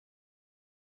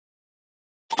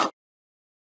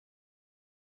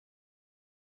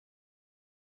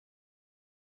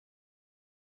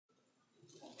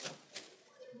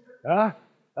Ah,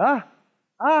 ah,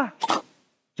 ah.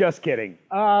 Just kidding.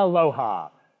 Aloha.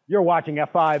 You're watching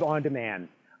F5 On Demand.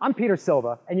 I'm Peter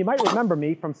Silva, and you might remember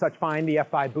me from such Find the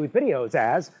F5 booth videos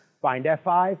as Find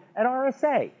F5 at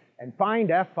RSA and Find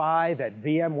F5 at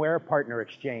VMware Partner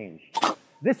Exchange.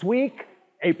 This week,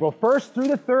 April 1st through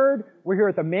the 3rd, we're here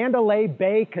at the Mandalay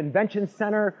Bay Convention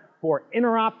Center for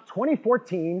Interop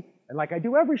 2014. And like I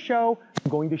do every show,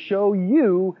 I'm going to show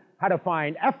you how to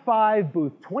find F5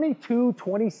 booth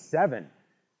 2227.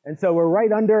 And so we're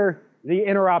right under the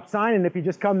Interop sign, and if you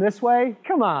just come this way,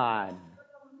 come on.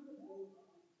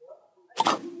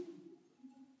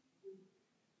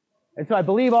 And so I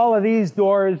believe all of these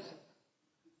doors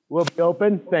will be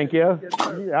open. Thank you.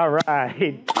 All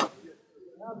right.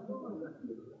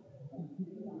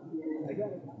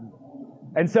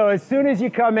 And so as soon as you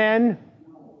come in,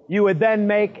 you would then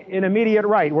make an immediate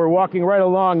right. We're walking right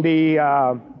along the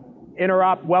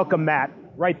Interop welcome mat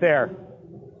right there.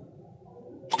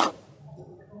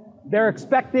 They're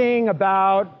expecting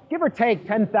about, give or take,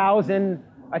 10,000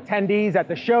 attendees at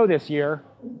the show this year.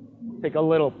 Take a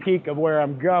little peek of where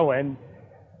I'm going.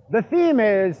 The theme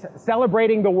is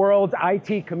celebrating the world's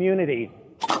IT community.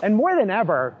 And more than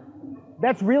ever,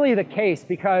 that's really the case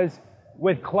because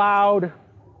with cloud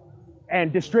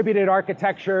and distributed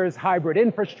architectures, hybrid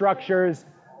infrastructures,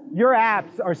 your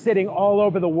apps are sitting all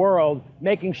over the world,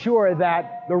 making sure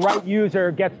that the right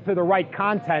user gets to the right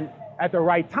content at the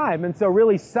right time. And so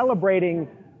really celebrating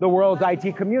the world's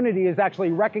IT community is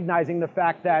actually recognizing the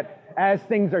fact that as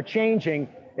things are changing,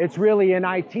 it's really in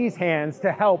IT's hands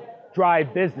to help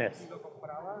drive business.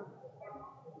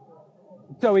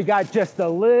 So we got just a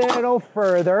little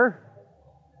further.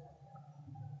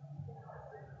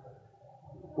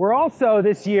 We're also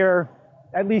this year,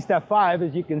 at least F5,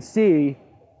 as you can see,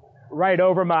 right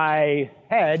over my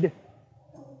head,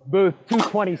 booth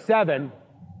 227.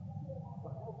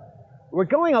 We're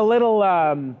going a little,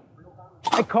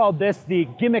 I called this the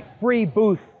gimmick-free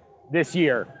booth this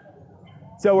year.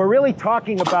 So we're really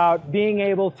talking about being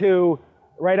able to,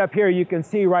 right up here you can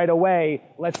see right away,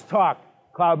 let's talk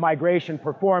cloud migration,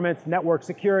 performance, network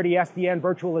security, SDN,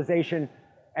 virtualization,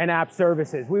 and app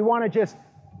services. We want to just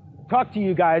talk to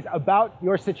you guys about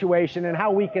your situation and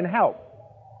how we can help.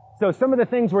 So some of the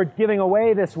things we're giving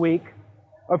away this week,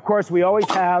 of course, we always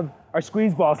have our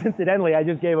squeeze balls. Incidentally, I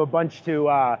just gave a bunch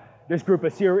to this group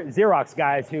of Xerox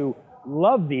guys who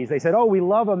love these. They said, oh, we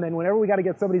love them, and whenever we got to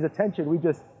get somebody's attention, we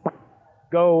just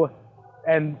go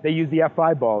and they use the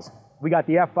F5 balls. We got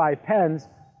the F5 pens.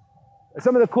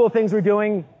 Some of the cool things we're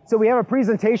doing, so we have a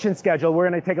presentation schedule. We're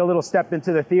going to take a little step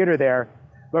into the theater there,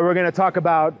 but we're going to talk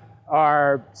about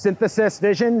our synthesis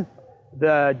vision,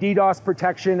 the DDoS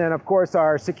protection, and of course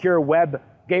our secure web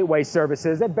gateway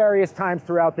services at various times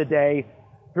throughout the day,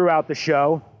 throughout the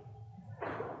show.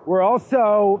 We're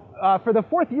also, for the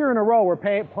 4th year in a row,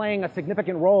 we're playing a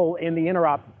significant role in the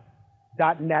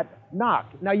Interop.net NOC.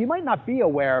 Now, you might not be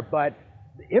aware, but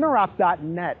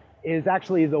Interop.net is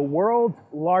actually the world's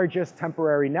largest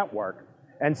temporary network.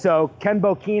 And so Ken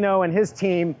Bocchino and his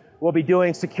team will be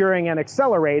doing securing and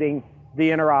accelerating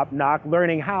the Interop NOC,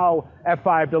 learning how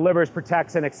F5 delivers,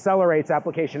 protects, and accelerates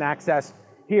application access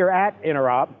here at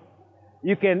Interop.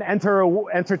 You can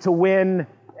enter to win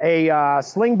a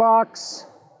sling box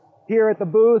here at the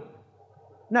booth.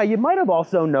 Now, you might have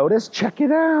also noticed, check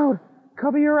it out,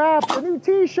 cover your app, a new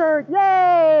t-shirt,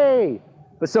 yay!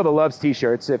 But Silva loves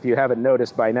t-shirts, if you haven't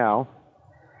noticed by now.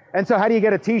 And so how do you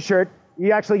get a t-shirt?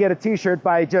 You actually get a t-shirt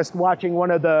by just watching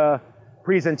one of the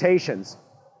presentations.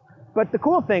 But the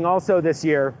cool thing also this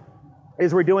year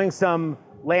is we're doing some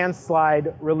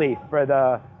landslide relief for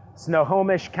the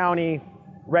Snohomish County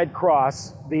Red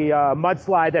Cross, the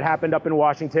mudslide that happened up in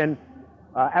Washington.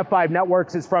 F5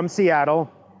 Networks is from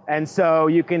Seattle, and so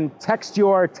you can text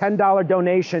your $10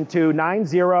 donation to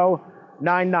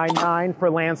 90999 for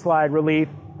landslide relief,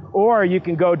 or you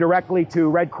can go directly to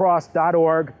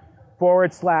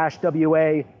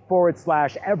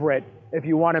redcross.org/WA/Everett if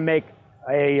you want to make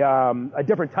a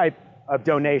different type of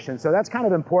donation. So that's kind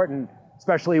of important,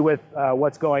 especially with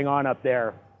what's going on up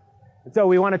there. And so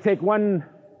we want to take one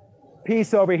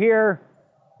piece over here,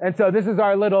 and so this is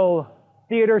our little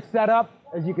theater setup.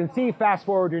 As you can see, fast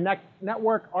forward your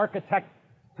network, architect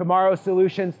tomorrow's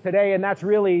solutions today, and that's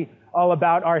really all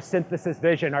about our synthesis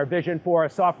vision, our vision for a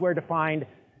software-defined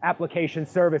application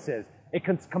services. It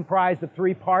can comprise of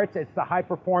 3 parts. It's the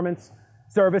high-performance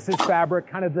services fabric,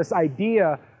 kind of this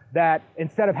idea that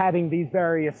instead of having these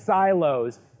various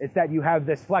silos, it's that you have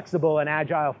this flexible and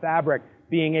agile fabric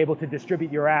being able to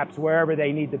distribute your apps wherever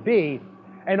they need to be.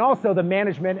 And also the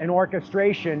management and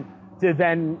orchestration to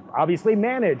then obviously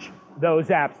manage those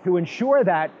apps to ensure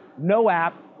that no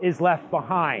app is left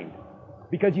behind,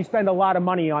 because you spend a lot of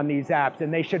money on these apps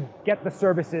and they should get the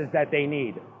services that they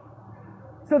need.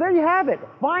 So there you have it,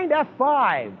 Find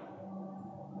F5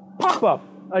 pop-up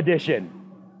edition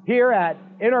here at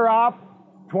Interop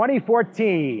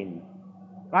 2014.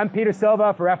 I'm Peter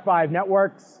Silva for F5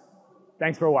 Networks.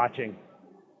 Thanks for watching.